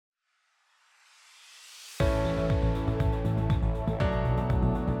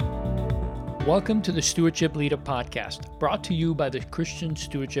Welcome to the Stewardship Leader Podcast, brought to you by the Christian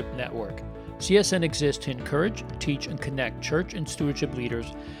Stewardship Network. CSN exists to encourage, teach, and connect church and stewardship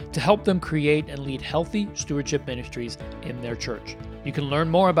leaders to help them create and lead healthy stewardship ministries in their church. You can learn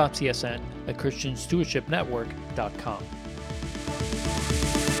more about CSN at christianstewardshipnetwork.com.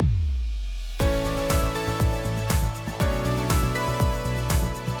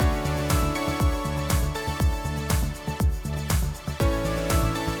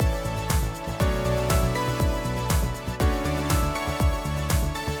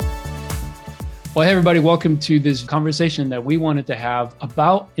 Well, hey, everybody, welcome to this conversation that we wanted to have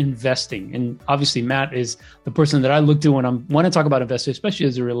about investing. And obviously, Matt is the person that I look to when I want to talk about investing, especially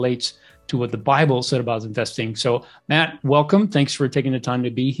as it relates to what the Bible said about investing. So, Matt, welcome. Thanks for taking the time to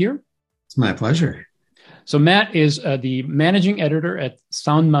be here. It's my pleasure. So, Matt is the managing editor at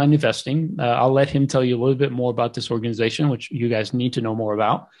Sound Mind Investing. I'll let him tell you a little bit more about this organization, which you guys need to know more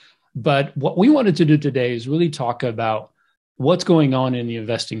about. But what we wanted to do today is really talk about what's going on in the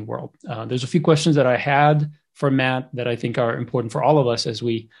investing world. There's a few questions that I had for Matt that I think are important for all of us as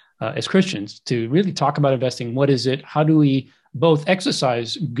as Christians to really talk about investing. What is it? How do we both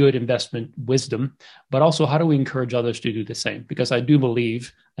exercise good investment wisdom, but also how do we encourage others to do the same? Because I do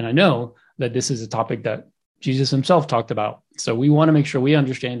believe, and I know that this is a topic that Jesus himself talked about. So we want to make sure we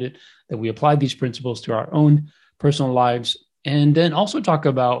understand it, that we apply these principles to our own personal lives, and then also talk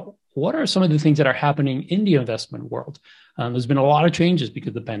about what are some of the things that are happening in the investment world. There's been a lot of changes because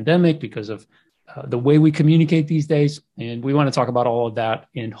of the pandemic, because of the way we communicate these days. And we want to talk about all of that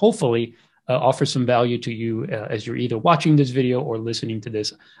and hopefully offer some value to you as you're either watching this video or listening to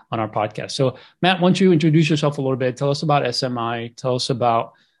this on our podcast. So Matt, why don't you introduce yourself a little bit? Tell us about SMI. Tell us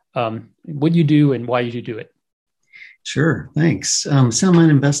about what you do and why you do it. Sure. Thanks. Sound Mind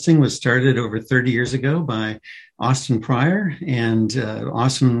Investing was started over 30 years ago by Austin Pryor, and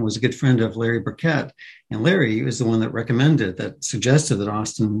Austin was a good friend of Larry Burkett. And Larry was the one that suggested that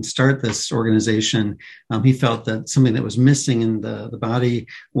Austin start this organization. He felt that something that was missing in the body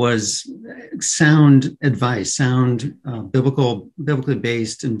was sound advice, sound biblically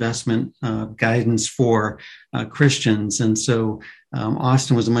based investment guidance for Christians. And so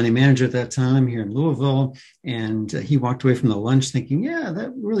Austin was a money manager at that time here in Louisville, and he walked away from the lunch thinking, yeah,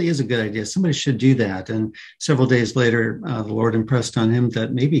 that really is a good idea. Somebody should do that. And several days later, the Lord impressed on him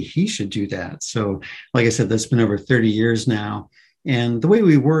that maybe he should do that. So like I said, that's been over 30 years now. And the way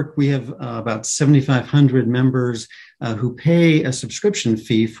we work, we have about 7,500 members who pay a subscription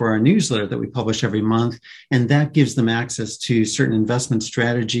fee for our newsletter that we publish every month. And that gives them access to certain investment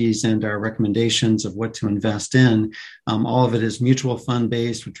strategies and our recommendations of what to invest in. All of it is mutual fund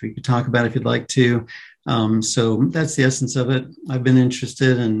based, which we could talk about if you'd like to. So that's the essence of it. I've been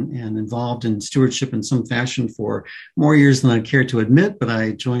interested and involved in stewardship in some fashion for more years than I care to admit, but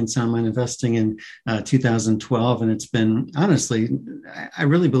I joined Sound Mind Investing in 2012. And it's been, honestly, I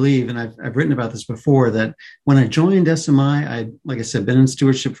really believe, and I've written about this before, that when I joined SMI, like I said, been in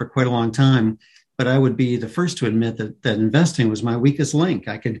stewardship for quite a long time, but I would be the first to admit that investing was my weakest link.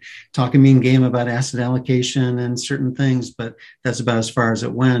 I could talk a mean game about asset allocation and certain things, but that's about as far as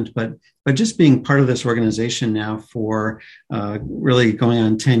it went. But just being part of this organization now for really going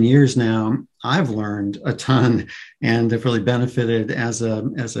on 10 years now, I've learned a ton and have really benefited as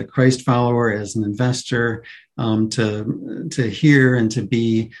a Christ follower, as an investor, to hear and to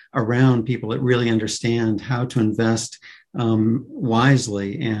be around people that really understand how to invest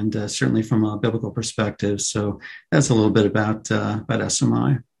wisely and certainly from a biblical perspective. So that's a little bit about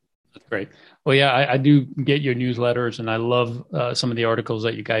SMI. That's great. Well, yeah, I do get your newsletters, and I love some of the articles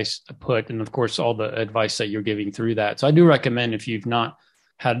that you guys put, and of course, all the advice that you're giving through that. So I do recommend, if you've not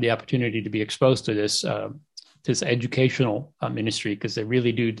had the opportunity to be exposed to this educational ministry, because they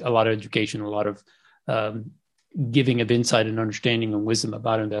really do a lot of education, a lot of giving of insight and understanding and wisdom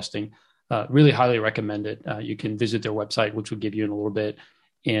about investing. Really highly recommend it. You can visit their website, which we'll give you in a little bit,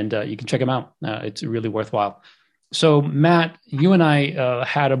 and you can check them out. It's really worthwhile. So, Matt, you and I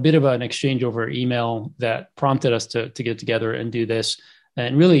had a bit of an exchange over email that prompted us to get together and do this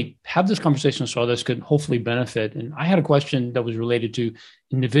and really have this conversation so others could hopefully benefit. And I had a question that was related to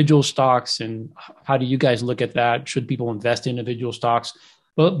individual stocks and how do you guys look at that? Should people invest in individual stocks?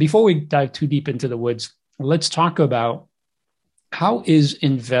 But before we dive too deep into the woods, let's talk about how is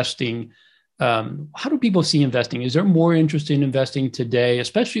investing. How do people see investing? Is there more interest in investing today,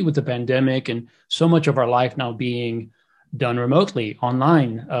 especially with the pandemic and so much of our life now being done remotely,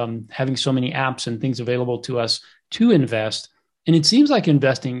 online, having so many apps and things available to us to invest? And it seems like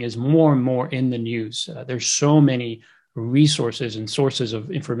investing is more and more in the news. There's so many resources and sources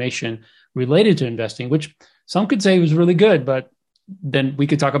of information related to investing, which some could say was really good, but then we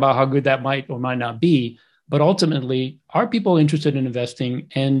could talk about how good that might or might not be. But ultimately, are people interested in investing?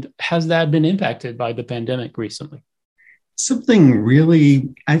 And has that been impacted by the pandemic recently? Something really,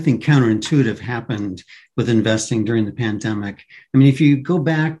 I think, counterintuitive happened with investing during the pandemic. I mean, if you go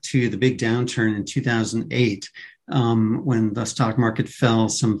back to the big downturn in 2008, when the stock market fell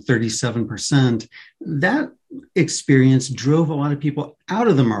some 37%, that experience drove a lot of people out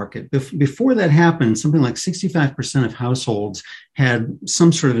of the market. Before that happened, something like 65% of households had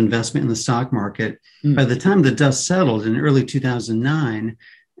some sort of investment in the stock market. By the time the dust settled in early 2009,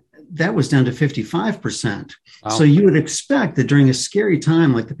 that was down to 55%. Wow. So you would expect that during a scary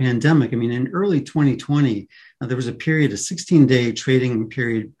time like the pandemic, I mean, in early 2020, there was a period, a 16-day trading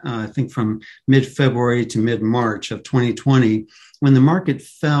period, I think from mid-February to mid-March of 2020, when the market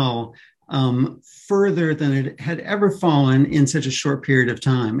fell further than it had ever fallen in such a short period of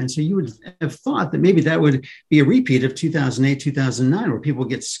time. And so you would have thought that maybe that would be a repeat of 2008, 2009, where people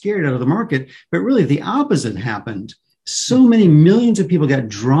get scared out of the market, but really the opposite happened. So many millions of people got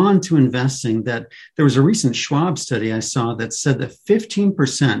drawn to investing that there was a recent Schwab study I saw that said that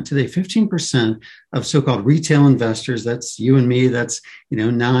 15% of so-called retail investors, that's you and me, that's,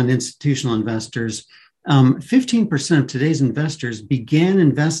 non-institutional investors, 15% of today's investors began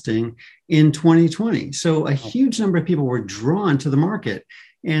investing in 2020. So a huge number of people were drawn to the market.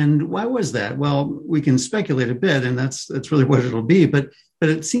 And why was that? Well, we can speculate a bit, and that's really what it'll be. But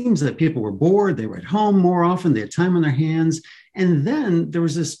it seems that people were bored. They were at home more often. They had time on their hands. And then there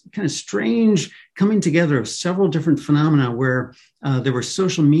was this kind of strange coming together of several different phenomena where there were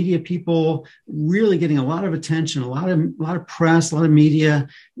social media people really getting a lot of attention, a lot of press, a lot of media,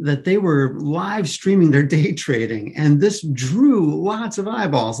 that they were live streaming their day trading. And this drew lots of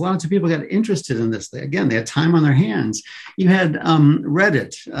eyeballs. Lots of people got interested in this. They had time on their hands. You had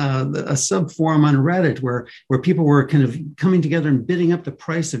Reddit, a sub forum on Reddit where people were kind of coming together and bidding up the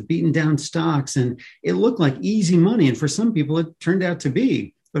price of beaten down stocks. And it looked like easy money. And for some people, it turned out to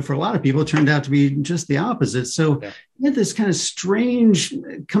be. But for a lot of people, it turned out to be just the opposite. So you had this kind of strange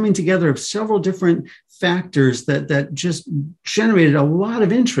coming together of several different factors that just generated a lot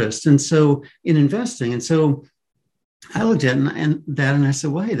of interest. And so in investing. And so I looked at that and I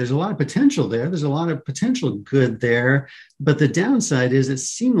said, well, hey, there's a lot of potential there. There's a lot of potential good there. But the downside is it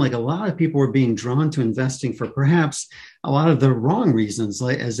seemed like a lot of people were being drawn to investing for perhaps a lot of the wrong reasons,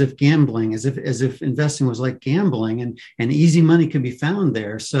 like as if investing was like gambling and easy money could be found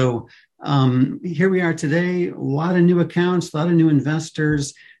there. So here we are today, a lot of new accounts, a lot of new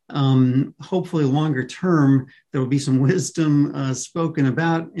investors. Hopefully longer term, there will be some wisdom spoken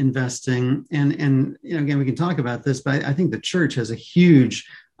about investing. And again, we can talk about this, but I think the church has a huge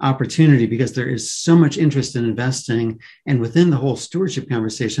opportunity because there is so much interest in investing. And within the whole stewardship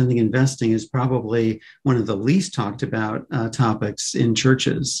conversation, I think investing is probably one of the least talked about topics in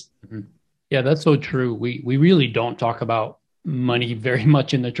churches. Mm-hmm. Yeah, that's so true. We really don't talk about money very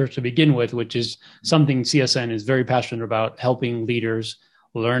much in the church to begin with, which is something CSN is very passionate about, helping leaders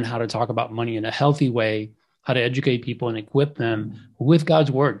learn how to talk about money in a healthy way, how to educate people and equip them with God's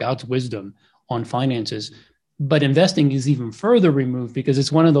word, God's wisdom on finances. But investing is even further removed because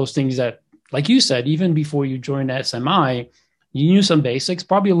it's one of those things that, like you said, even before you joined SMI, you knew some basics,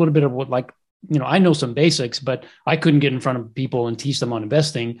 probably a little bit of what, I know some basics, but I couldn't get in front of people and teach them on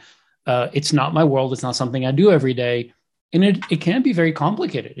investing. It's not my world. It's not something I do every day. And it can be very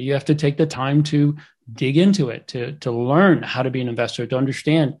complicated. You have to take the time to dig into it, to learn how to be an investor, to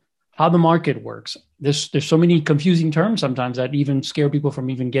understand how the market works. There's so many confusing terms sometimes that even scare people from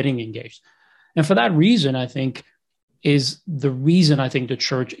even getting engaged. And for that reason, I think the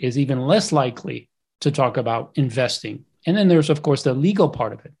church is even less likely to talk about investing. And then there's, of course, the legal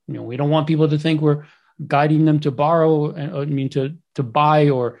part of it. We don't want people to think we're guiding them to borrow, to buy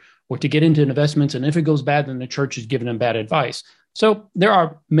or to get into investments. And if it goes bad, then the church is giving them bad advice. So there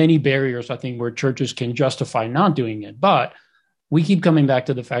are many barriers, I think, where churches can justify not doing it. But we keep coming back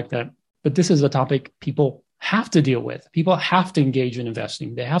to the fact that this is a topic people have to deal with. People have to engage in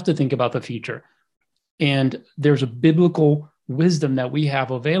investing. They have to think about the future. And there's a biblical wisdom that we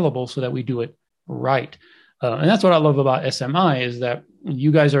have available so that we do it right. And that's what I love about SMI is that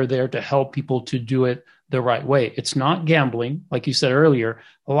you guys are there to help people to do it the right way. It's not gambling, like you said earlier.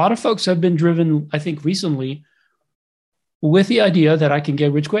 A lot of folks have been driven, I think, recently with the idea that I can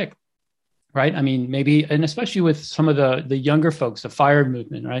get rich quick, right? I mean, maybe, and especially with some of the younger folks, the FIRE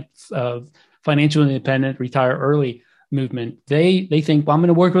movement, right? Financial independent, retire early movement. They think, well, I'm going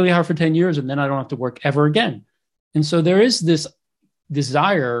to work really hard for 10 years and then I don't have to work ever again. And so there is this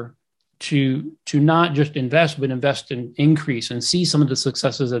desire to not just invest, but invest in increase and see some of the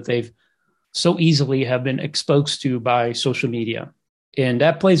successes that they've so easily have been exposed to by social media. And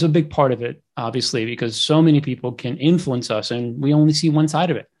that plays a big part of it, obviously, because so many people can influence us and we only see one side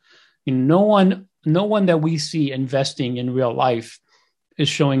of it. No one that we see investing in real life is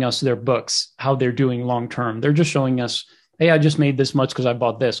showing us their books, how they're doing long term. They're just showing us, hey, I just made this much because I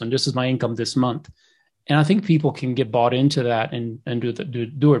bought this, and this is my income this month. And I think people can get bought into that and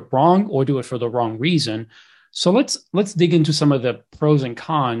do it wrong or do it for the wrong reason. So let's dig into some of the pros and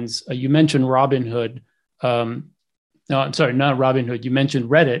cons. You mentioned Robinhood. No, I'm sorry, not Robinhood. You mentioned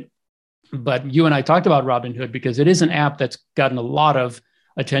Reddit, but you and I talked about Robinhood because it is an app that's gotten a lot of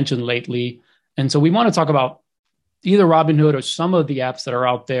attention lately. And so we want to talk about either Robinhood or some of the apps that are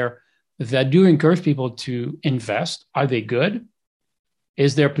out there that do encourage people to invest. Are they good?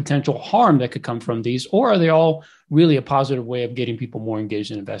 Is there potential harm that could come from these? Or are they all really a positive way of getting people more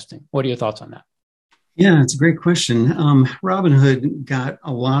engaged in investing? What are your thoughts on that? Yeah, it's a great question. Robinhood got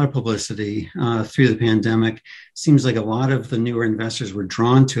a lot of publicity through the pandemic. Seems like a lot of the newer investors were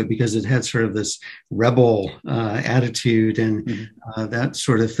drawn to it because it had sort of this rebel attitude and that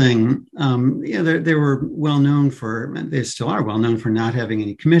sort of thing. They were well known for, they still are well known for not having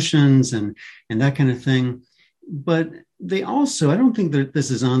any commissions and that kind of thing. But they also, I don't think that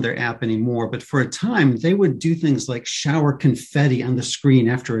this is on their app anymore, but for a time, they would do things like shower confetti on the screen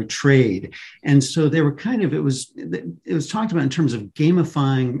after a trade. And so they were it was talked about in terms of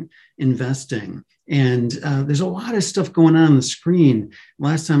gamifying investing. And there's a lot of stuff going on the screen.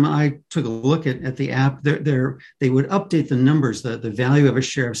 Last time I took a look at the app, they would update the numbers, the value of a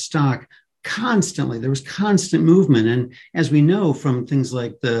share of stock constantly. There was constant movement. And as we know from things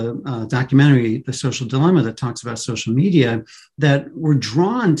like the documentary, The Social Dilemma, that talks about social media, that we're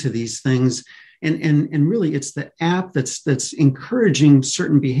drawn to these things. And really, it's the app that's encouraging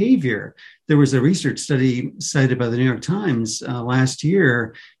certain behavior. There was a research study cited by the New York Times last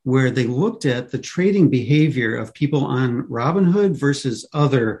year where they looked at the trading behavior of people on Robinhood versus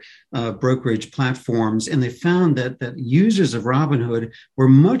other brokerage platforms, and they found that users of Robinhood were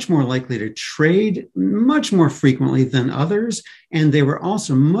much more likely to trade much more frequently than others, and they were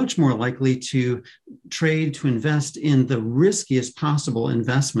also much more likely to invest in the riskiest possible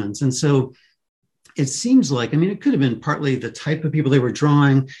investments. And so it seems like, it could have been partly the type of people they were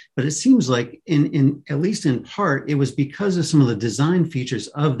drawing, but it seems like in at least in part, it was because of some of the design features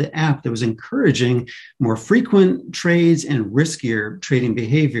of the app that was encouraging more frequent trades and riskier trading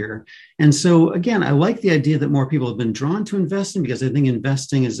behavior. And so again, I like the idea that more people have been drawn to investing because I think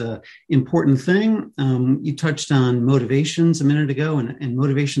investing is an important thing. You touched on motivations a minute ago, and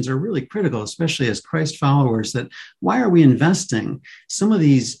motivations are really critical, especially as Christ followers, that why are we investing? Some of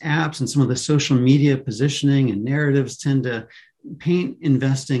these apps and some of the social media positioning and narratives tend to paint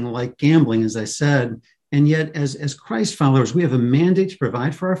investing like gambling, as I said. And yet, as Christ followers, we have a mandate to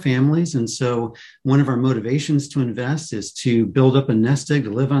provide for our families. And so one of our motivations to invest is to build up a nest egg to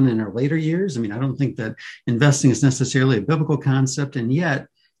live on in our later years. I don't think that investing is necessarily a biblical concept. And yet,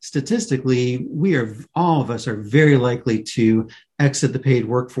 statistically, all of us are very likely to exit the paid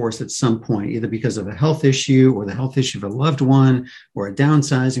workforce at some point, either because of a health issue or the health issue of a loved one or a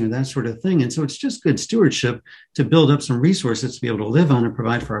downsizing or that sort of thing. And so it's just good stewardship to build up some resources to be able to live on and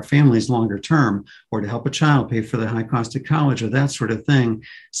provide for our families longer term, or to help a child pay for the high cost of college or that sort of thing.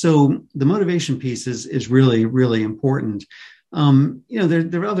 So the motivation piece is really, really important.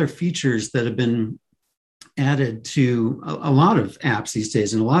 There are other features that have been added to a lot of apps these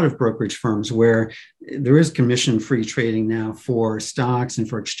days and a lot of brokerage firms where there is commission-free trading now for stocks and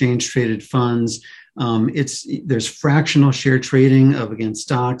for exchange-traded funds. There's fractional share trading of, again,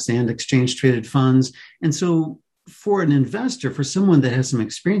 stocks and exchange-traded funds. And so for an investor, for someone that has some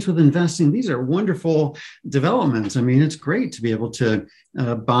experience with investing, these are wonderful developments. It's great to be able to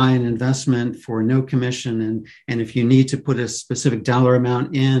buy an investment for no commission. And if you need to put a specific dollar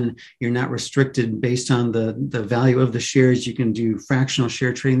amount in, you're not restricted based on the value of the shares. You can do fractional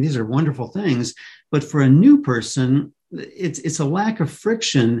share trading. These are wonderful things. But for a new person, it's a lack of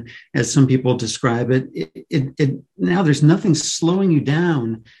friction, as some people describe it. Now there's nothing slowing you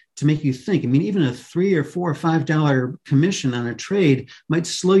down to make you think. Even a $3 or $4 or $5 commission on a trade might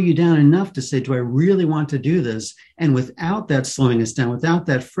slow you down enough to say, do I really want to do this? And without that slowing us down, without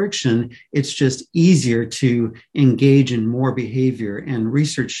that friction, it's just easier to engage in more behavior. And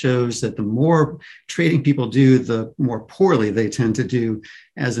research shows that the more trading people do, the more poorly they tend to do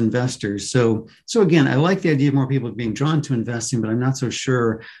as investors. So again, I like the idea of more people being drawn to investing, but I'm not so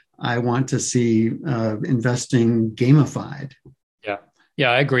sure I want to see investing gamified.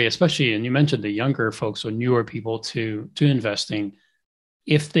 Yeah, I agree. Especially, and you mentioned the younger folks or newer people to investing.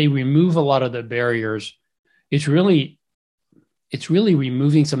 If they remove a lot of the barriers, it's really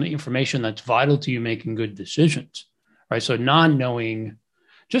removing some of the information that's vital to you making good decisions, right? So not knowing,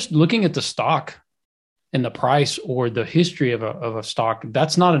 just looking at the stock and the price or the history of a stock,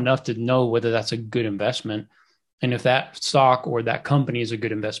 that's not enough to know whether that's a good investment and if that stock or that company is a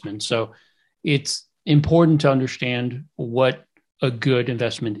good investment. So it's important to understand what a good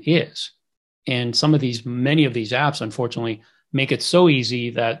investment is. And many of these apps, unfortunately, make it so easy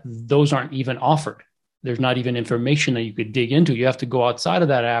that those aren't even offered. There's not even information that you could dig into. You have to go outside of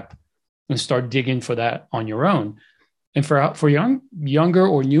that app and start digging for that on your own. And for younger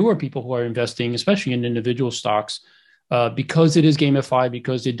or newer people who are investing, especially in individual stocks, because it is gamified,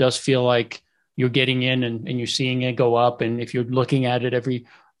 because it does feel like you're getting in and you're seeing it go up. And if you're looking at it every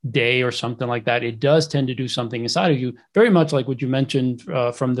day or something like that, it does tend to do something inside of you, very much like what you mentioned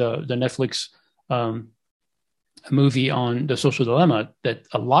from the Netflix movie on The Social Dilemma, that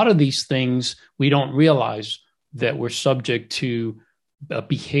a lot of these things we don't realize that we're subject to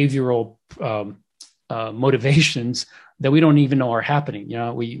behavioral motivations that we don't even know are happening. You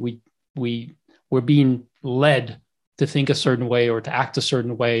know, we're being led to think a certain way or to act a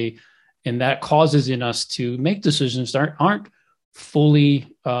certain way, and that causes in us to make decisions that aren't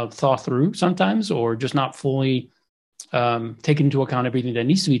fully thought through sometimes, or just not fully taken into account everything that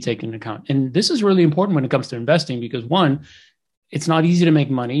needs to be taken into account. And this is really important when it comes to investing, because one, it's not easy to make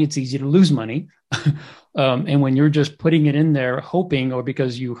money. It's easy to lose money. And when you're just putting it in there, hoping, or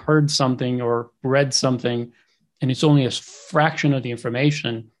because you heard something or read something, and it's only a fraction of the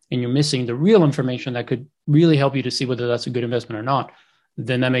information, and you're missing the real information that could really help you to see whether that's a good investment or not,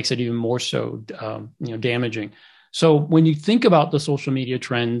 then that makes it even more so, damaging. So when you think about the social media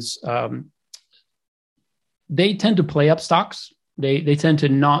trends, they tend to play up stocks. They tend to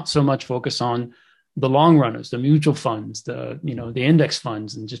not so much focus on the long runners, the mutual funds, the index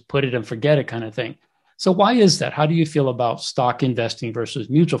funds, and just put it and forget it kind of thing. So why is that? How do you feel about stock investing versus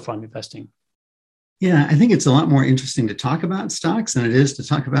mutual fund investing? Yeah, I think it's a lot more interesting to talk about stocks than it is to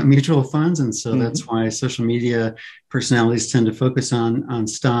talk about mutual funds. And so that's why social media personalities tend to focus on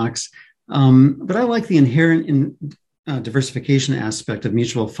stocks. But I like the inherent diversification aspect of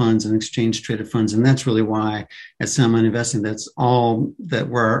mutual funds and exchange traded funds. And that's really why at Sound Investing, that's all that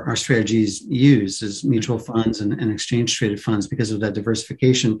where our strategies use is mutual funds and exchange traded funds, because of that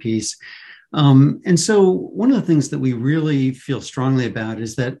diversification piece. And so one of the things that we really feel strongly about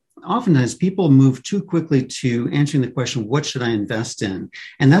is that oftentimes people move too quickly to answering the question, what should I invest in?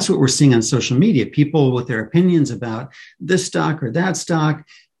 And that's what we're seeing on social media, people with their opinions about this stock or that stock.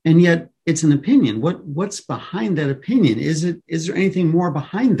 And yet it's an opinion. What's behind that opinion? Is there anything more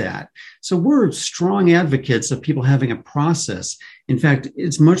behind that? So we're strong advocates of people having a process. In fact,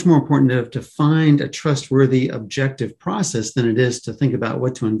 it's much more important to find a trustworthy, objective process than it is to think about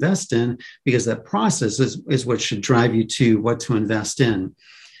what to invest in, because that process is what should drive you to what to invest in.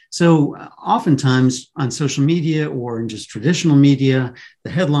 So oftentimes on social media or in just traditional media, the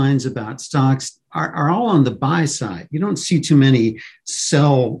headlines about stocks are all on the buy side. You don't see too many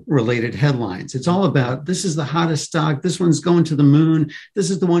sell related headlines. It's all about, this is the hottest stock. This one's going to the moon. This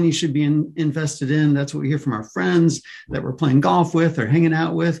is the one you should be invested in. That's what we hear from our friends that we're playing golf with or hanging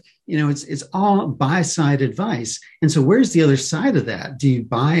out with. It's all buy side advice. And so where's the other side of that? Do you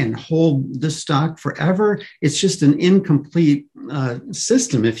buy and hold this stock forever? It's just an incomplete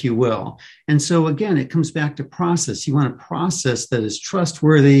system, if you will. And so again, it comes back to process. You want a process that is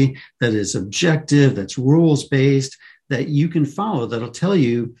trustworthy, that is objective, that's rules-based, that you can follow, that'll tell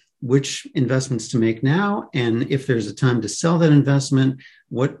you which investments to make now, and if there's a time to sell that investment,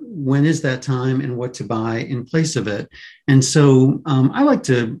 when is that time, and what to buy in place of it. And so I like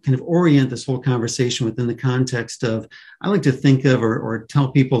to kind of orient this whole conversation within the context of, I like to think of or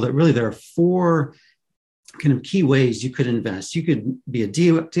tell people that really there are four kind of key ways you could invest. You could be a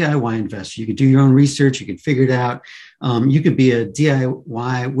DIY investor. You could do your own research. You could figure it out. You could be a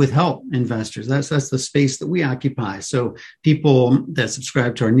DIY with help investors. That's the space that we occupy. So people that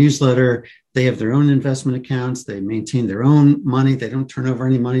subscribe to our newsletter, they have their own investment accounts. They maintain their own money. They don't turn over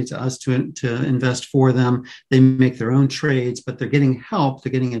any money to us to invest for them. They make their own trades, but they're getting help.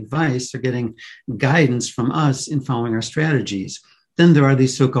 They're getting advice. They're getting guidance from us in following our strategies. Then there are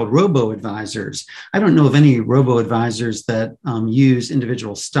these so-called robo-advisors. I don't know of any robo-advisors that use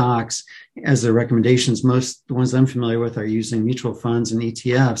individual stocks as their recommendations. Most the ones I'm familiar with are using mutual funds and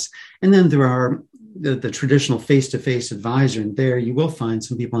ETFs. And then there are the traditional face-to-face advisor, and there you will find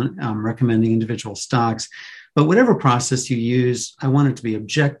some people recommending individual stocks. But whatever process you use, I want it to be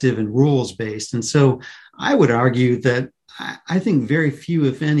objective and rules-based. And so I would argue that I think very few,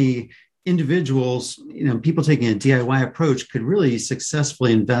 if any, individuals, people taking a DIY approach could really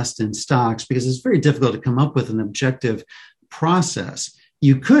successfully invest in stocks, because it's very difficult to come up with an objective process.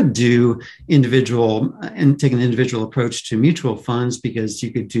 you could do individual and take an individual approach to mutual funds, because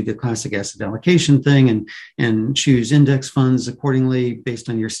you could do the classic asset allocation thing and choose index funds accordingly based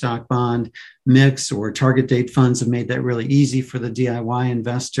on your stock bond mix, or target date funds have made that really easy for the DIY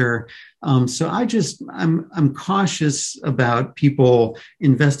investor. So I'm cautious about people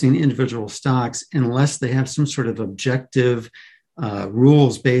investing in individual stocks unless they have some sort of objective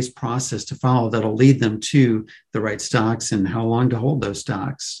rules-based process to follow that'll lead them to the right stocks and how long to hold those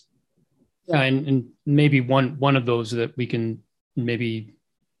stocks. Yeah, and maybe one of those that we can maybe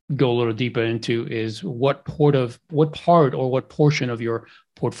go a little deeper into is what part or what portion of your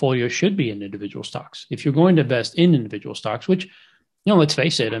portfolio should be in individual stocks. If you're going to invest in individual stocks, which, let's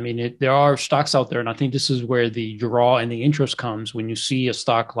face it, I mean, there are stocks out there, and I think this is where the draw and the interest comes when you see a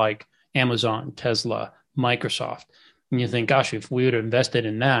stock like Amazon, Tesla, Microsoft, and you think, gosh, if we would have invested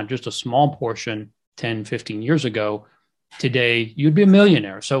in that, just a small portion 10, 15 years ago, today you'd be a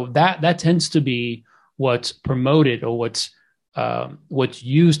millionaire. So that tends to be what's promoted, or what's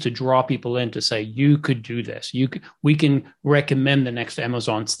used to draw people in to say, you could do this. We can recommend the next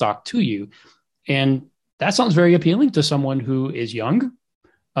Amazon stock to you. And that sounds very appealing to someone who is young,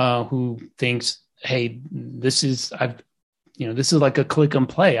 who thinks, hey, this is like a click and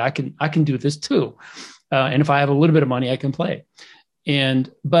play. I can do this too. And if I have a little bit of money, I can play.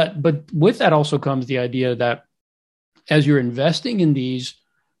 But with that also comes the idea that as you're investing in these,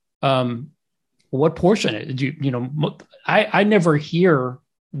 what portion do you, I never hear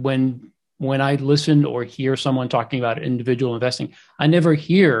when I listen or hear someone talking about individual investing, I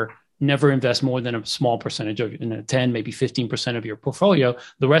never invest more than a small percentage of 10, maybe 15% of your portfolio.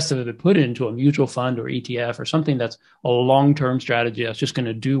 The rest of it put into a mutual fund or ETF or something that's a long-term strategy that's just going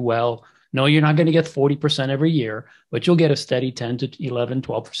to do well. No, you're not going to get 40% every year, but you'll get a steady 10 to 11,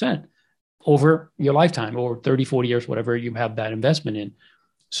 12% over your lifetime, or 30, 40 years, whatever you have that investment in.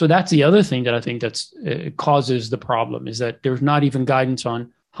 So that's the other thing that I think causes the problem, is that there's not even guidance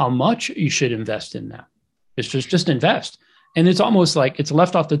on how much you should invest in that. It's just invest. And it's almost like it's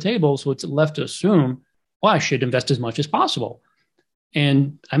left off the table. So it's left to assume, well, I should invest as much as possible.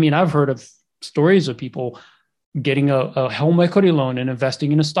 And I mean, I've heard of stories of people getting a home equity loan and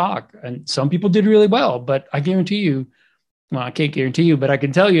investing in a stock. And some people did really well, but I guarantee you, well, I can't guarantee you, but I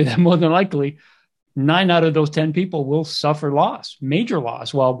can tell you that more than likely 9 out of those 10 people will suffer loss, major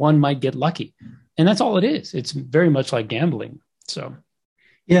loss, while one might get lucky. And that's all it is. It's very much like gambling. So,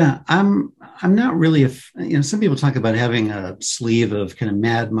 yeah, I'm not really some people talk about having a sleeve of kind of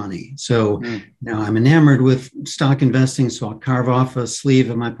mad money. So I'm enamored with stock investing, so I'll carve off a sleeve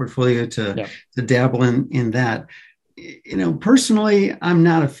of my portfolio to dabble in that. Personally, I'm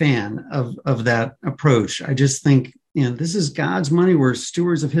not a fan of that approach. I just think, this is God's money. We're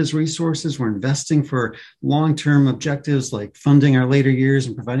stewards of his resources. We're investing for long-term objectives like funding our later years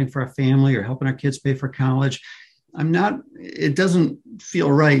and providing for our family or helping our kids pay for college. It doesn't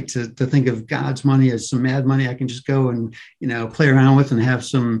feel right to think of God's money as some mad money I can just go and, play around with and have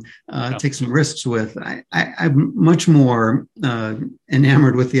take some risks with. I'm much more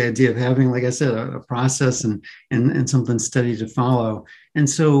enamored with the idea of having, like I said, a process and something steady to follow. And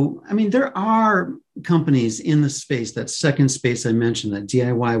so, I mean, there are companies in the space, that second space I mentioned, that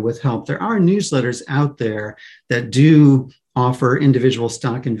DIY with help. There are newsletters out there that do offer individual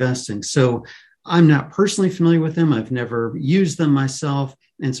stock investing. So I'm not personally familiar with them. I've never used them myself.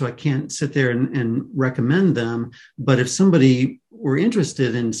 And so I can't sit there and recommend them. But if somebody were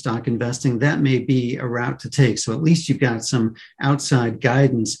interested in stock investing, that may be a route to take. So at least you've got some outside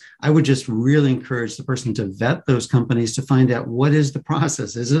guidance. I would just really encourage the person to vet those companies to find out, what is the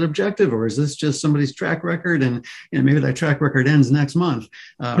process? Is it objective, or is this just somebody's track record? And maybe that track record ends next month,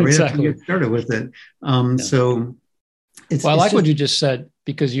 right after you get started with it. So I like what you just said,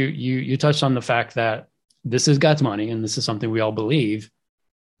 because you touched on the fact that this is God's money and this is something we all believe.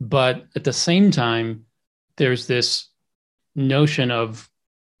 But at the same time, there's this notion of,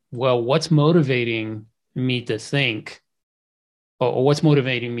 well, what's motivating me to think, or what's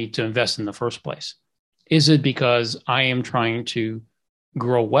motivating me to invest in the first place? Is it because I am trying to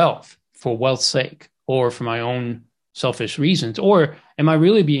grow wealth for wealth's sake, or for my own selfish reasons? Or am I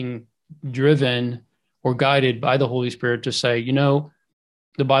really being driven or guided by the Holy Spirit to say,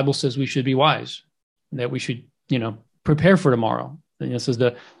 the Bible says we should be wise, that we should, prepare for tomorrow. And it says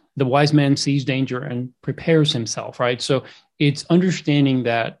the wise man sees danger and prepares himself, right? So it's understanding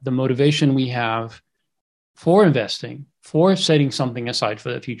that the motivation we have for investing, for setting something aside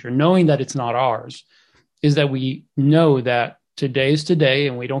for the future, knowing that it's not ours, is that we know that today is today,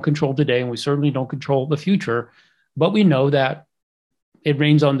 and we don't control today, and we certainly don't control the future, but we know that it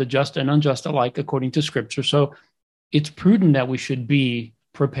rains on the just and unjust alike according to Scripture. So it's prudent that we should be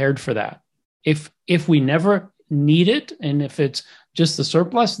prepared for that. If we never need it, and if it's just the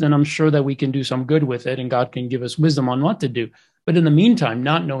surplus, then I'm sure that we can do some good with it and God can give us wisdom on what to do. But in the meantime,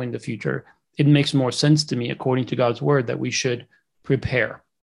 not knowing the future, it makes more sense to me, according to God's word, that we should prepare.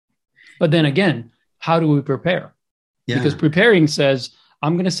 But then again, how do we prepare? Yeah. Because preparing says,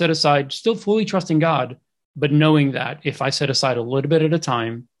 I'm going to set aside, still fully trusting God, but knowing that if I set aside a little bit at a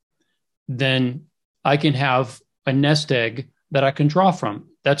time, then I can have a nest egg that I can draw from.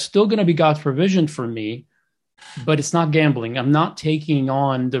 That's still going to be God's provision for me, but it's not gambling. I'm not taking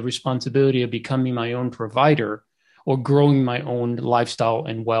on the responsibility of becoming my own provider or growing my own lifestyle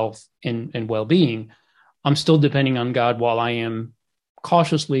and wealth and well-being. I'm still depending on God while I am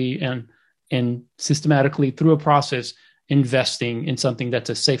cautiously and systematically through a process investing in something that's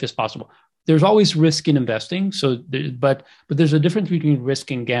as safe as possible. There's always risk in investing. But there's a difference between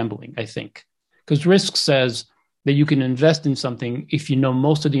risk and gambling, I think, because risk says that you can invest in something if you know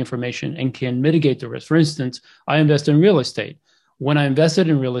most of the information and can mitigate the risk. For instance, I invest in real estate. When I invested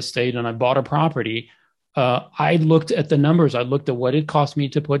in real estate and I bought a property, I looked at the numbers. I looked at what it cost me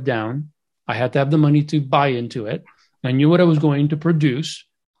to put down. I had to have the money to buy into it. I knew what I was going to produce.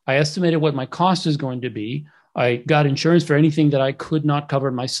 I estimated what my cost is going to be. I got insurance for anything that I could not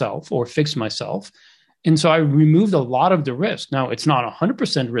cover myself or fix myself. And so I removed a lot of the risk. Now, it's not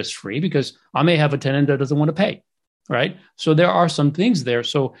 100% risk-free because I may have a tenant that doesn't want to pay, right? So there are some things there.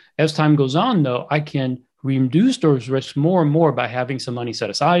 So as time goes on, though, I can reduce those risks more and more by having some money set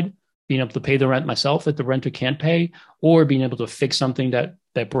aside, being able to pay the rent myself if the renter can't pay, or being able to fix something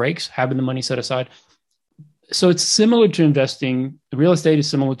that breaks, having the money set aside. So it's similar to investing. Real estate is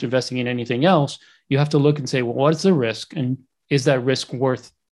similar to investing in anything else. You have to look and say, well, what's the risk? And is that risk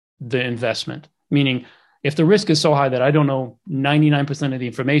worth the investment? Meaning, if the risk is so high that I don't know 99% of the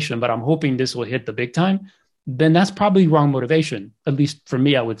information, but I'm hoping this will hit the big time, then that's probably wrong motivation. At least for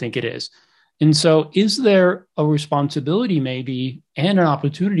me, I would think it is. And so is there a responsibility maybe and an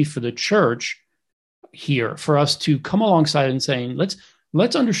opportunity for the church here for us to come alongside and saying,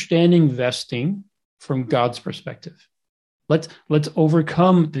 let's understand investing from God's perspective. Let's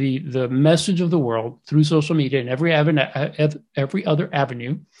overcome the message of the world through social media and every other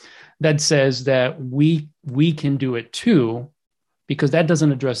avenue that says that we can do it too, because that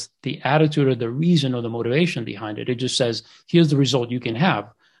doesn't address the attitude or the reason or the motivation behind it. It just says, here's the result you can have.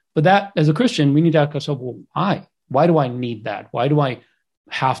 But that, as a Christian, we need to ask ourselves, well, why? Why do I need that? Why do I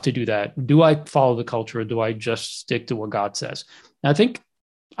have to do that? Do I follow the culture, or do I just stick to what God says? And I think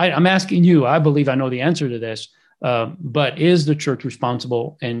I'm asking you, I believe I know the answer to this, but is the church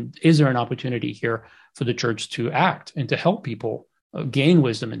responsible, and is there an opportunity here for the church to act and to help people gain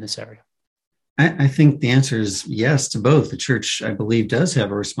wisdom in this area? I think the answer is yes to both. The church, I believe, does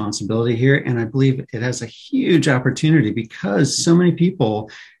have a responsibility here, and I believe it has a huge opportunity because so many people,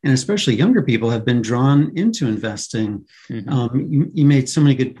 and especially younger people, have been drawn into investing. Mm-hmm. You made so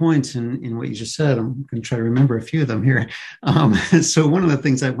many good points in what you just said. I'm going to try to remember a few of them here. So one of the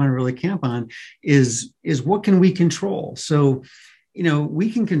things I want to really camp on is what can we control? So,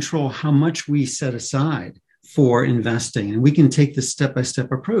 we can control how much we set aside for investing, and we can take the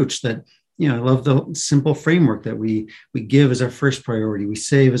step-by-step approach that, I love the simple framework that we give as our first priority. We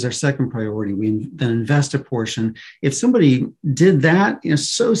save as our second priority. We then invest a portion. If somebody did that,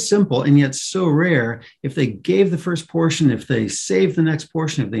 so simple and yet so rare, if they gave the first portion, if they saved the next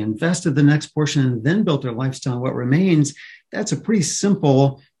portion, if they invested the next portion and then built their lifestyle on what remains, that's a pretty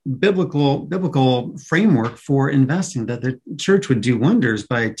simple biblical framework for investing that the church would do wonders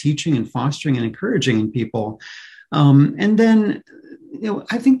by teaching and fostering and encouraging in people. And then,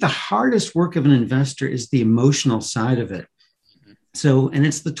 I think the hardest work of an investor is the emotional side of it. So, and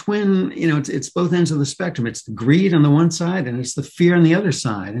it's the twin, it's both ends of the spectrum. It's the greed on the one side and it's the fear on the other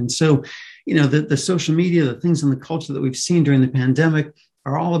side. And so, the social media, the things in the culture that we've seen during the pandemic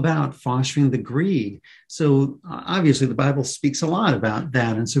are all about fostering the greed. So obviously the Bible speaks a lot about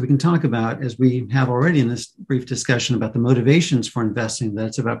that. And so we can talk about, as we have already in this brief discussion, about the motivations for investing, that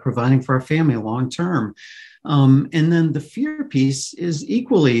it's about providing for our family long term. And then the fear piece is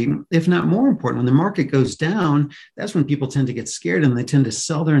equally, if not more important. When the market goes down, that's when people tend to get scared and they tend to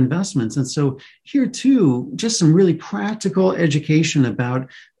sell their investments. And so here too, just some really practical education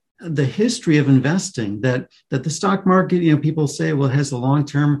about the history of investing, that the stock market, people say, well, it has a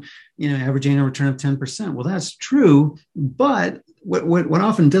long-term, average annual return of 10%. Well, that's true. But what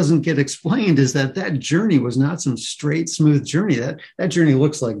often doesn't get explained is that journey was not some straight, smooth journey. That journey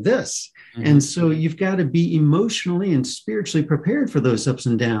looks like this. Mm-hmm. And so you've got to be emotionally and spiritually prepared for those ups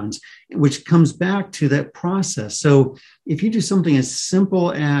and downs, which comes back to that process. So if you do something as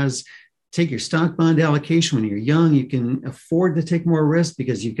simple as take your stock bond allocation when you're young. You can afford to take more risk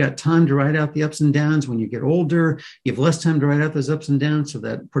because you've got time to ride out the ups and downs. When you get older, you have less time to ride out those ups and downs. So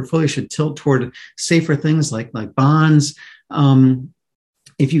that portfolio should tilt toward safer things like bonds.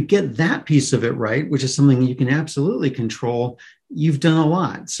 If you get that piece of it right, which is something you can absolutely control, you've done a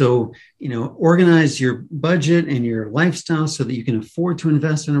lot. So, organize your budget and your lifestyle so that you can afford to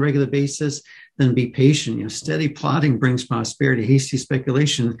invest on a regular basis. Then be patient. Steady plotting brings prosperity. Hasty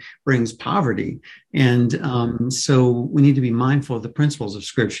speculation brings poverty. And so we need to be mindful of the principles of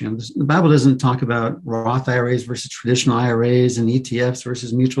Scripture. The Bible doesn't talk about Roth IRAs versus traditional IRAs and ETFs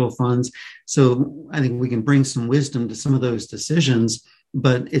versus mutual funds. So I think we can bring some wisdom to some of those decisions,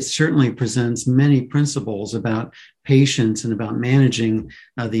 but it certainly presents many principles about patience and about managing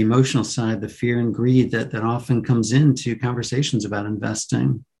the emotional side, the fear and greed that often comes into conversations about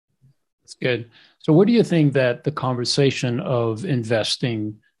investing. That's good. So where do you think that the conversation of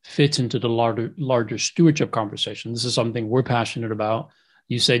investing fits into the larger stewardship conversation? This is something we're passionate about.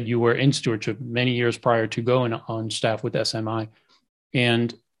 You said you were in stewardship many years prior to going on staff with SMI.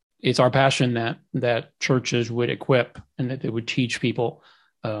 And it's our passion that churches would equip and that they would teach people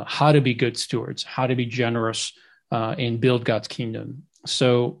how to be good stewards, how to be generous and build God's kingdom.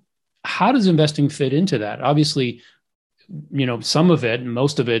 So how does investing fit into that? Obviously, some of it,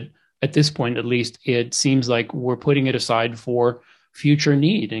 most of it, at this point, at least, it seems like we're putting it aside for future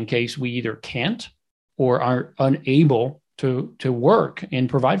need in case we either can't or are unable to work and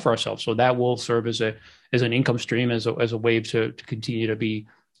provide for ourselves. So that will serve as an income stream, as a way to continue to be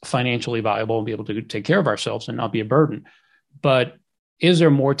financially viable and be able to take care of ourselves and not be a burden. But is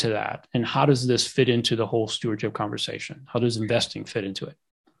there more to that? And how does this fit into the whole stewardship conversation? How does investing fit into it?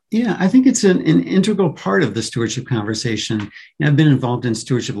 Yeah, I think it's an integral part of the stewardship conversation. I've been involved in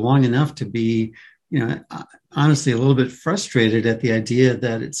stewardship long enough to be, honestly, a little bit frustrated at the idea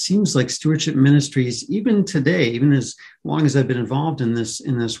that it seems like stewardship ministries, even today, even as long as I've been involved in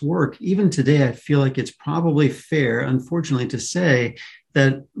this work, even today, I feel like it's probably fair, unfortunately, to say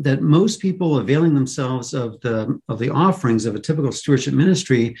that most people availing themselves of the offerings of a typical stewardship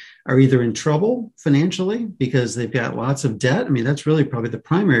ministry are either in trouble financially because they've got lots of debt. I mean, that's really probably the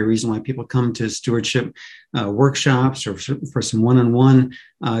primary reason why people come to stewardship workshops or for some one-on-one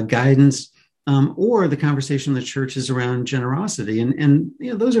guidance. Or the conversation in the church is around generosity. And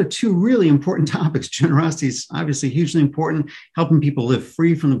those are two really important topics. Generosity is obviously hugely important. Helping people live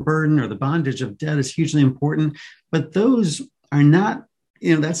free from the burden or the bondage of debt is hugely important. But those are not,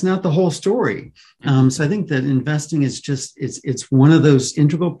 that's not the whole story. So I think that investing is just, it's one of those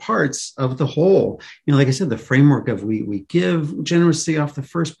integral parts of the whole. Like I said, the framework of we give generously off the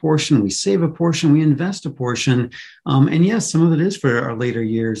first portion, we save a portion, we invest a portion. And yes, some of it is for our later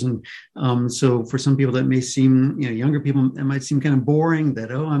years. And so for some people that may seem, younger people, it might seem kind of boring that,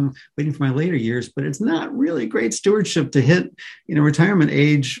 I'm waiting for my later years, but it's not really great stewardship to hit, retirement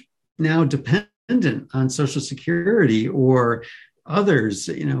age now dependent on Social Security or others,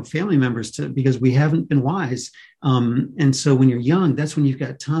 family members, because we haven't been wise. And so when you're young, that's when you've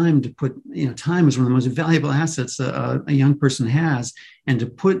got time to put, time is one of the most valuable assets a young person has. And to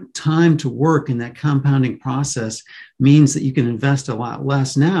put time to work in that compounding process means that you can invest a lot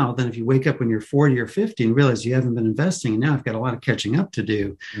less now than if you wake up when you're 40 or 50 and realize you haven't been investing. And now I've got a lot of catching up to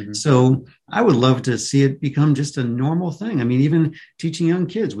do. Mm-hmm. So I would love to see it become just a normal thing. I mean, even teaching young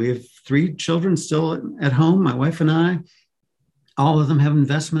kids, we have 3 children still at home, my wife and I. All of them have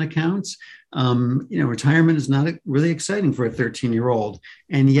investment accounts. Retirement is not really exciting for a 13-year-old.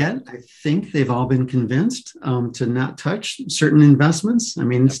 And yet I think they've all been convinced to not touch certain investments. I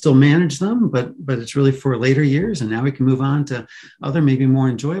mean, still manage them, but it's really for later years. And now we can move on to other, maybe more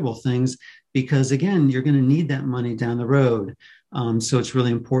enjoyable things, because again, you're going to need that money down the road. So it's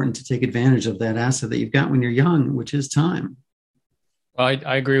really important to take advantage of that asset that you've got when you're young, which is time. Well,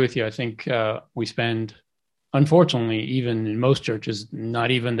 I agree with you. I think we spend, unfortunately, even in most churches,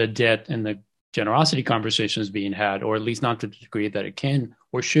 not even the debt and the generosity conversation is being had, or at least not to the degree that it can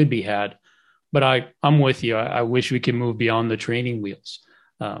or should be had. But I'm with you. I wish we could move beyond the training wheels,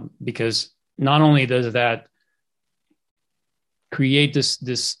 because not only does that create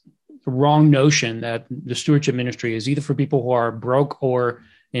this wrong notion that the stewardship ministry is either for people who are broke or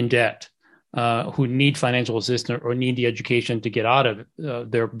in debt, who need financial assistance or need the education to get out of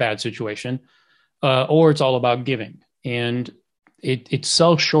their bad situation, or it's all about giving. And it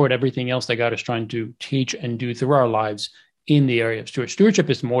sells short everything else that God is trying to teach and do through our lives in the area of stewardship. Stewardship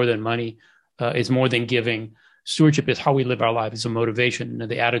is more than money. It's more than giving. Stewardship is how we live our life. It's a motivation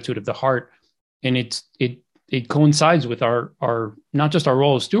and the attitude of the heart. And it coincides with our not just our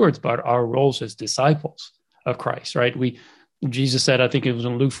role as stewards, but our roles as disciples of Christ, right? Jesus said, I think it was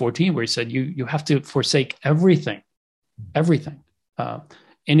in Luke 14, where he said, you have to forsake everything, everything.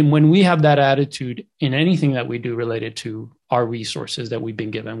 And when we have that attitude in anything that we do related to our resources that we've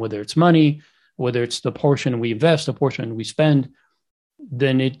been given, whether it's money, whether it's the portion we invest, the portion we spend,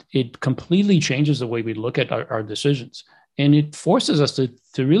 then it completely changes the way we look at our decisions. And it forces us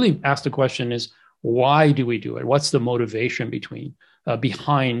to really ask the question is, why do we do it? What's the motivation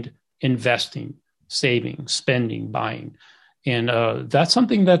behind investing, saving, spending, buying? And that's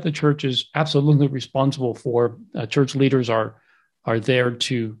something that the church is absolutely responsible for. Church leaders are there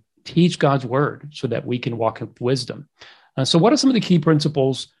to teach God's word so that we can walk with wisdom. So what are some of the key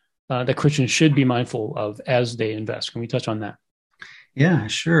principles that Christians should be mindful of as they invest? Can we touch on that? Yeah,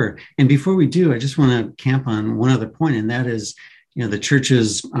 sure. And before we do, I just want to camp on one other point, and that is, the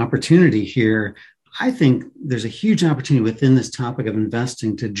church's opportunity here. I think there's a huge opportunity within this topic of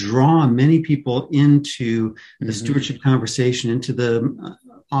investing to draw many people into the stewardship conversation, into the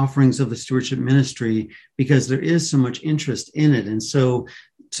offerings of the stewardship ministry, because there is so much interest in it. And so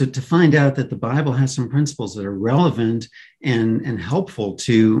to find out that the Bible has some principles that are relevant and helpful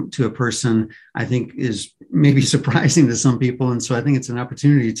to a person, I think is maybe surprising to some people. And so I think it's an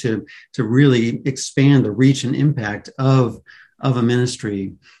opportunity to really expand the reach and impact of a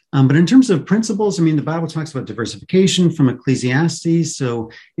ministry. But in terms of principles, I mean, the Bible talks about diversification from Ecclesiastes. So,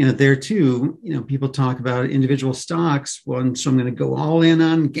 there too, people talk about individual stocks. Well, and so I'm going to go all in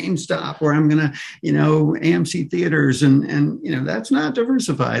on GameStop, or I'm going to, AMC theaters, and that's not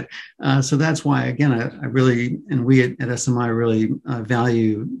diversified. So that's why, again, I really, and we at SMI really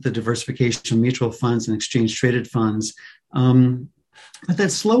value the diversification of mutual funds and exchange traded funds. But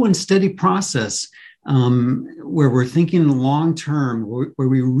that slow and steady process, where we're thinking long term, where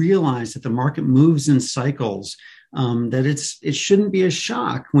we realize that the market moves in cycles, that it shouldn't be a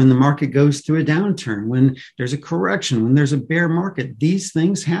shock when the market goes through a downturn, when there's a correction, when there's a bear market. These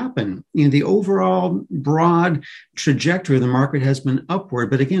things happen. The overall broad trajectory of the market has been upward,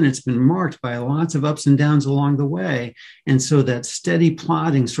 but again, it's been marked by lots of ups and downs along the way. And so that steady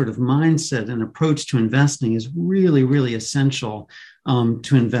plodding sort of mindset and approach to investing is really, really essential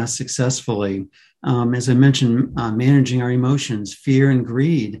to invest successfully. As I mentioned, managing our emotions, fear and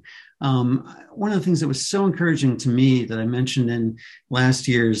greed. One of the things that was so encouraging to me that I mentioned in last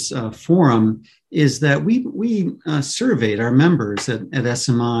year's forum is that we surveyed our members at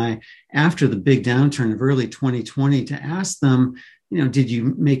SMI after the big downturn of early 2020 to ask them, did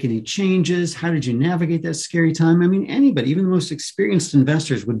you make any changes? How did you navigate that scary time? I mean, anybody, even the most experienced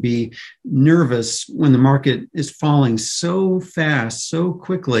investors, would be nervous when the market is falling so fast, so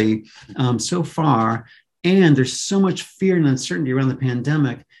quickly, so far. And there's so much fear and uncertainty around the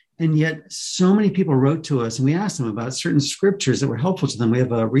pandemic. And yet so many people wrote to us, and we asked them about certain scriptures that were helpful to them. We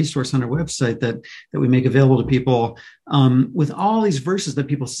have a resource on our website that we make available to people with all these verses that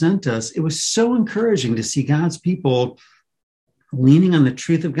people sent us. It was so encouraging to see God's people leaning on the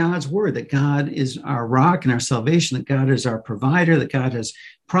truth of God's word, that God is our rock and our salvation, that God is our provider, that God has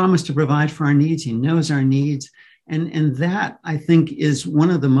promised to provide for our needs. He knows our needs. And that, I think, is one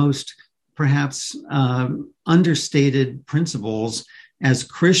of the most perhaps understated principles as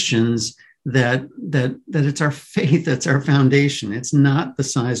Christians, that it's our faith that's our foundation. It's not the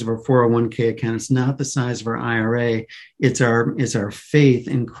size of our 401k account. It's not the size of our IRA. It's our faith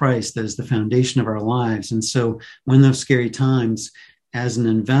in Christ that is the foundation of our lives. And so when those scary times, as an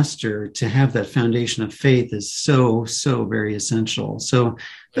investor, to have that foundation of faith is so, so very essential. So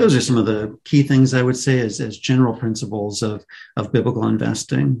those are some of the key things I would say as general principles of biblical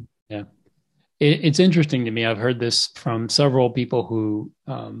investing. Yeah. It's interesting to me. I've heard this from several people who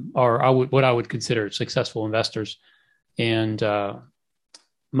are what I would consider successful investors. And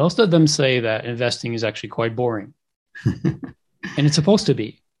most of them say that investing is actually quite boring. And it's supposed to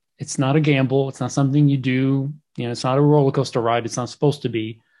be. It's not a gamble. It's not something you do. It's not a roller coaster ride. It's not supposed to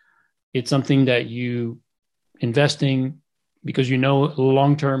be. It's something that you investing because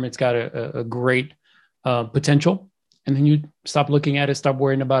long term it's got a great potential. And then you stop looking at it, stop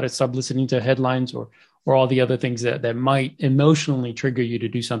worrying about it, stop listening to headlines or all the other things that might emotionally trigger you to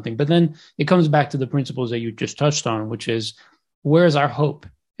do something. But then it comes back to the principles that you just touched on, which is, where's our hope?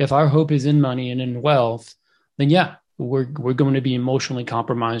 If our hope is in money and in wealth, then yeah, we're going to be emotionally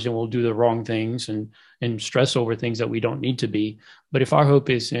compromised and we'll do the wrong things and stress over things that we don't need to be. But if our hope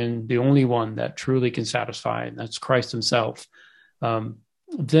is in the only one that truly can satisfy, and that's Christ himself,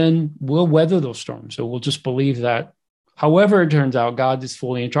 then we'll weather those storms. So we'll just believe that however it turns out, God is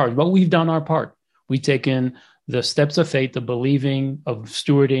fully in charge. But we've done our part. We've taken the steps of faith, the believing, of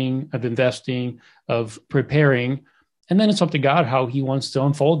stewarding, of investing, of preparing. And then it's up to God how he wants to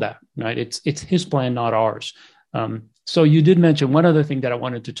unfold that, right? It's his plan, not ours. So you did mention one other thing that I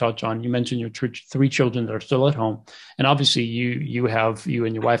wanted to touch on. You mentioned your three children that are still at home, and obviously you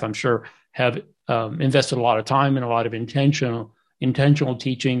and your wife, I'm sure, have invested a lot of time and a lot of intentional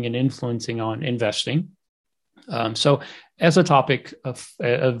teaching and influencing on investing. So, as a topic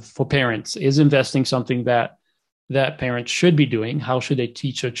for parents, is investing something that parents should be doing? How should they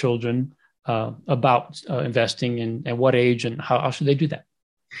teach their children about investing, and what age, and how should they do that?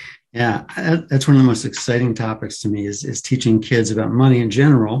 Yeah, that's one of the most exciting topics to me is teaching kids about money in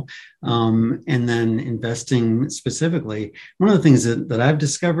general, and then investing specifically. One of the things that I've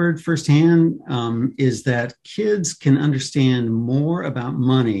discovered firsthand is that kids can understand more about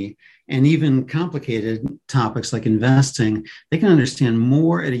money and even complicated topics like investing. They can understand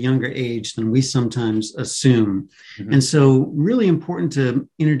more at a younger age than we sometimes assume. Mm-hmm. And so really important to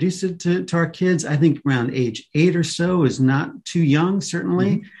introduce it to our kids. I think around age 8 or so is not too young,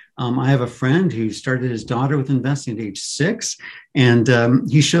 certainly. Mm-hmm. I have a friend who started his daughter with investing at age 6, and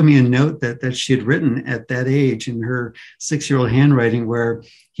he showed me a note that she had written at that age in her 6-year-old handwriting, where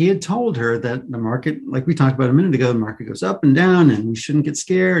he had told her that the market, like we talked about a minute ago, the market goes up and down, and we shouldn't get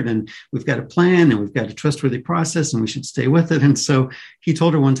scared, and we've got a plan, and we've got a trustworthy process, and we should stay with it. And so he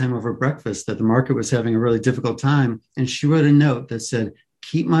told her one time over breakfast that the market was having a really difficult time, and she wrote a note that said,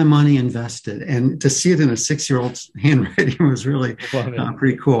 "Keep my money invested." And to see it in a 6-year-old's handwriting was really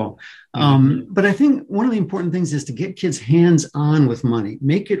pretty cool. But I think one of the important things is to get kids hands-on with money,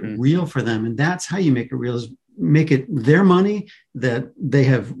 make it real for them. And that's how you make it real, is make it their money that they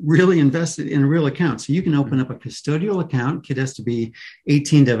have really invested in a real account. So you can open up a custodial account. Kid has to be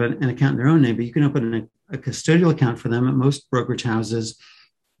 18 to have an account in their own name, but you can open a custodial account for them at most brokerage houses.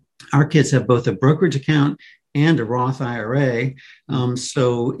 Our kids have both a brokerage account and a Roth IRA.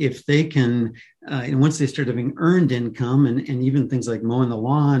 So if they can, once they start having earned income and even things like mowing the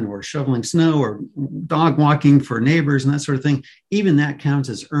lawn or shoveling snow or dog walking for neighbors and that sort of thing, even that counts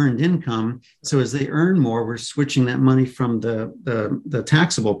as earned income. So as they earn more, we're switching that money from the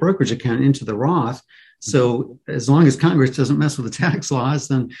taxable brokerage account into the Roth. So as long as Congress doesn't mess with the tax laws,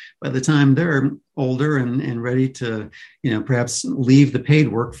 then by the time they're older and ready to, perhaps leave the paid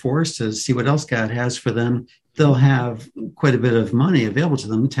workforce to see what else God has for them, they'll have quite a bit of money available to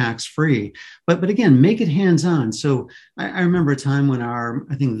them tax-free. But again, make it hands-on. So I remember a time when our,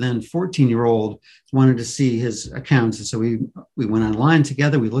 I think then 14-year-old wanted to see his accounts. And so we went online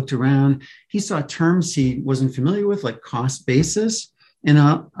together, we looked around. He saw terms he wasn't familiar with, like cost basis. And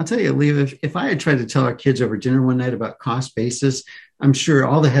I'll tell you, Leo, if I had tried to tell our kids over dinner one night about cost basis, I'm sure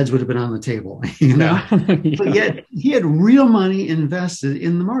all the heads would have been on the table, Yeah. But yet he had real money invested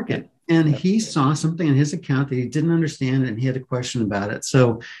in the market. And he saw something in his account that he didn't understand, and he had a question about it.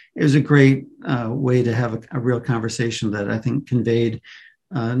 So it was a great way to have a real conversation that I think conveyed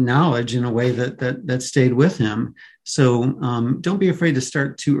knowledge in a way that stayed with him. So don't be afraid to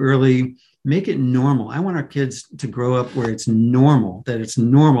start too early. Make it normal. I want our kids to grow up where it's normal, that it's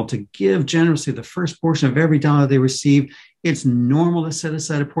normal to give generously the first portion of every dollar they receive. It's normal to set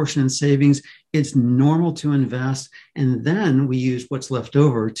aside a portion in savings. It's normal to invest. And then we use what's left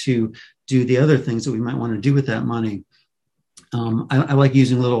over to do the other things that we might want to do with that money. I like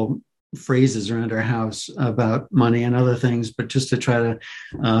using little phrases around our house about money and other things, but just to try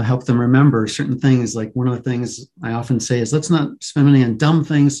to help them remember certain things. Like one of the things I often say is, let's not spend money on dumb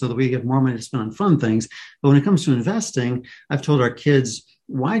things so that we get more money to spend on fun things. But when it comes to investing, I've told our kids,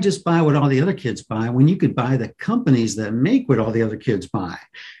 why just buy what all the other kids buy when you could buy the companies that make what all the other kids buy?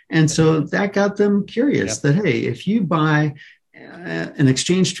 And so that got them curious that, hey, if you buy an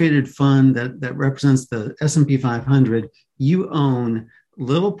exchange traded fund that represents the S&P 500, you own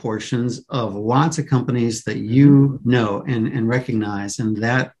little portions of lots of companies that you know and recognize, and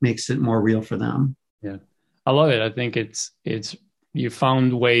that makes it more real for them. Yeah, I love it. I think it's you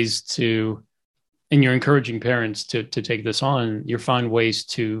found ways to, and you're encouraging parents to take this on. You find ways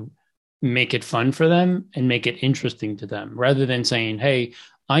to make it fun for them and make it interesting to them, rather than saying, "Hey,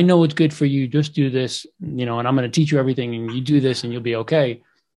 I know what's good for you. Just do this, and I'm going to teach you everything, and you do this, and you'll be okay."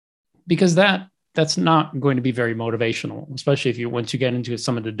 Because that's not going to be very motivational, especially once you get into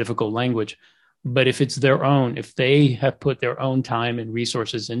some of the difficult language. But if it's their own, if they have put their own time and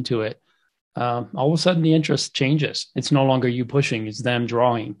resources into it, all of a sudden the interest changes. It's no longer you pushing, it's them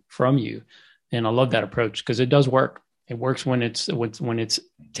drawing from you. And I love that approach because it does work. It works when it's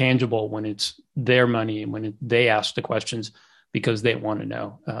tangible, when it's their money, and when they ask the questions because they want to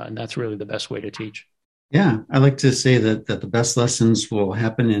know. And that's really the best way to teach. Yeah, I like to say that the best lessons will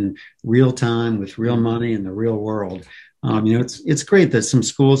happen in real time with real money in the real world. It's great that some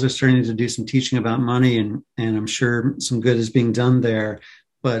schools are starting to do some teaching about money, and I'm sure some good is being done there.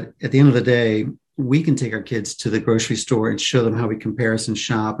 But at the end of the day, we can take our kids to the grocery store and show them how we comparison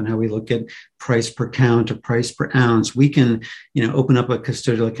shop and how we look at price per count or price per ounce. We can, open up a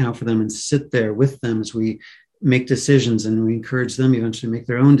custodial account for them and sit there with them as we make decisions, and we encourage them eventually to make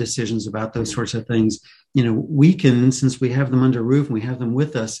their own decisions about those sorts of things. We can, since we have them under roof and we have them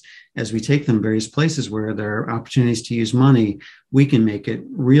with us as we take them various places where there are opportunities to use money, we can make it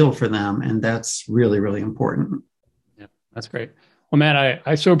real for them. And that's really, really important. Yeah, that's great. Well, Matt,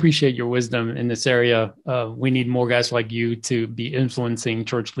 I so appreciate your wisdom in this area. We need more guys like you to be influencing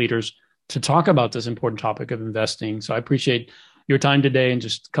church leaders to talk about this important topic of investing. So I appreciate your time today and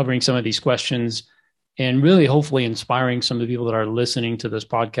just covering some of these questions, and really hopefully inspiring some of the people that are listening to this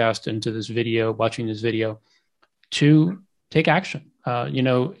podcast and to this video, watching this video, to take action.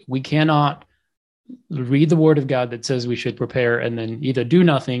 We cannot read the word of God that says we should prepare and then either do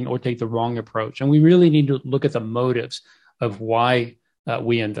nothing or take the wrong approach. And we really need to look at the motives of why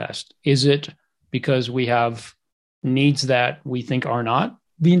we invest. Is it because we have needs that we think are not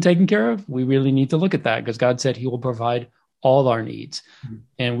being taken care of? We really need to look at that, because God said he will provide all our needs. Mm-hmm.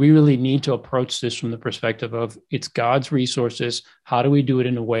 And we really need to approach this from the perspective of it's God's resources. How do we do it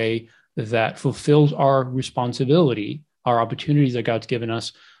in a way that fulfills our responsibility, our opportunities that God's given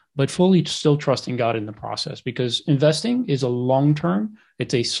us, but fully still trusting God in the process? Because investing is a long-term,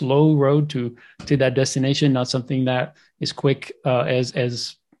 it's a slow road to that destination, not something that is quick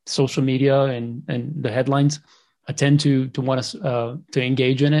as social media and the headlines tend to want us to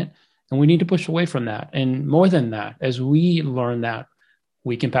engage in it. And we need to push away from that. And more than that, as we learn that,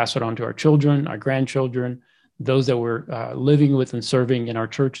 we can pass it on to our children, our grandchildren, those that we're living with and serving in our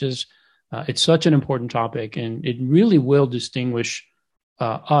churches. It's such an important topic, and it really will distinguish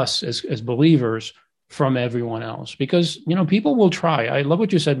us as believers from everyone else. Because, people will try. I love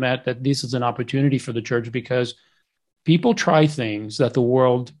what you said, Matt, that this is an opportunity for the church, because people try things that the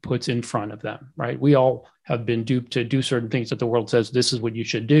world puts in front of them, right? We all have been duped to do certain things that the world says this is what you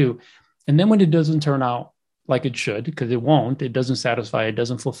should do. And then when it doesn't turn out like it should, because it won't, it doesn't satisfy, it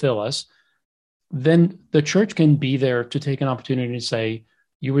doesn't fulfill us, then the church can be there to take an opportunity to say,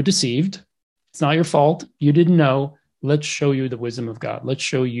 you were deceived. It's not your fault. You didn't know. Let's show you the wisdom of God. Let's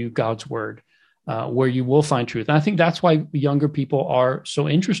show you God's word, where you will find truth. And I think that's why younger people are so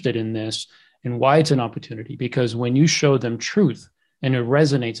interested in this and why it's an opportunity, because when you show them truth and it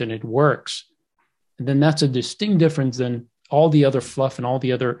resonates and it works, then that's a distinct difference than all the other fluff and all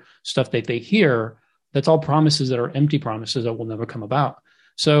the other stuff that they hear. That's all promises that are empty promises that will never come about.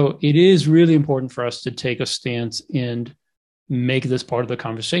 So it is really important for us to take a stance and make this part of the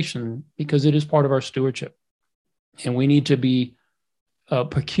conversation, because it is part of our stewardship. And we need to be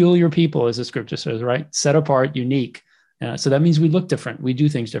peculiar people, as the scripture says, right? Set apart, unique. So that means we look different. We do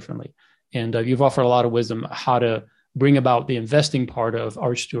things differently. And you've offered a lot of wisdom how to bring about the investing part of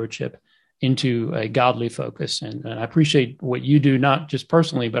our stewardship into a godly focus. And I appreciate what you do, not just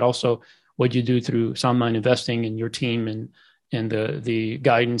personally, but also what you do through Sound Mind Investing and your team, and the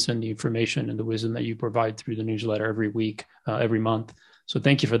guidance and the information and the wisdom that you provide through the newsletter every week, every month. So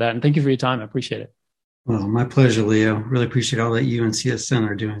thank you for that. And thank you for your time. I appreciate it. Well, my pleasure, Leo. Really appreciate all that you and CSN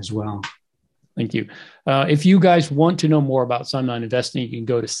are doing as well. Thank you. If you guys want to know more about Sound Mind Investing, you can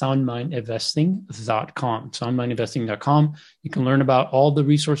go to soundmindinvesting.com, soundmindinvesting.com. You can learn about all the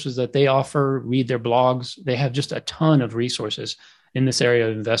resources that they offer, read their blogs. They have just a ton of resources in this area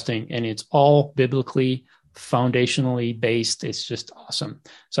of investing, and it's all biblically, foundationally based. It's just awesome.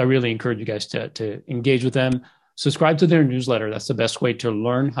 So I really encourage you guys to engage with them. Subscribe to their newsletter. That's the best way to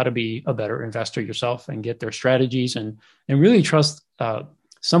learn how to be a better investor yourself and get their strategies, and really trust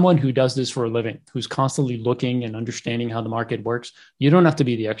someone who does this for a living, who's constantly looking and understanding how the market works. You don't have to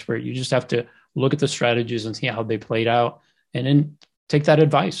be the expert. You just have to look at the strategies and see how they played out, and then take that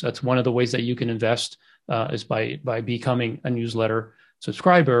advice. That's one of the ways that you can invest, is by becoming a newsletter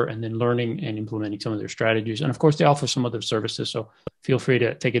subscriber and then learning and implementing some of their strategies. And of course, they offer some other services, so feel free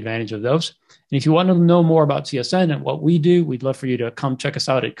to take advantage of those. And if you want to know more about CSN and what we do, we'd love for you to come check us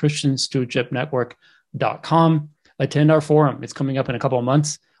out at christianstewardshipnetwork.com. Attend our forum. It's coming up in a couple of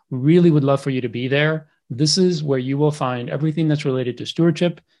months. We really would love for you to be there. This is where you will find everything that's related to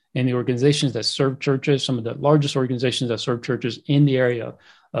stewardship and the organizations that serve churches, some of the largest organizations that serve churches in the area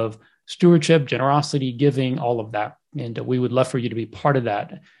of stewardship, generosity, giving, all of that. And we would love for you to be part of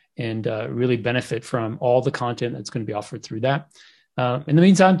that and really benefit from all the content that's going to be offered through that. In the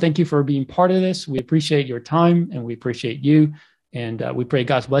meantime, thank you for being part of this. We appreciate your time and we appreciate you. And we pray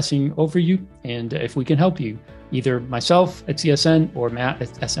God's blessing over you. And if we can help you, either myself at CSN or Matt at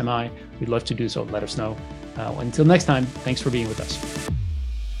SMI, we'd love to do so. Let us know. Until next time, thanks for being with us.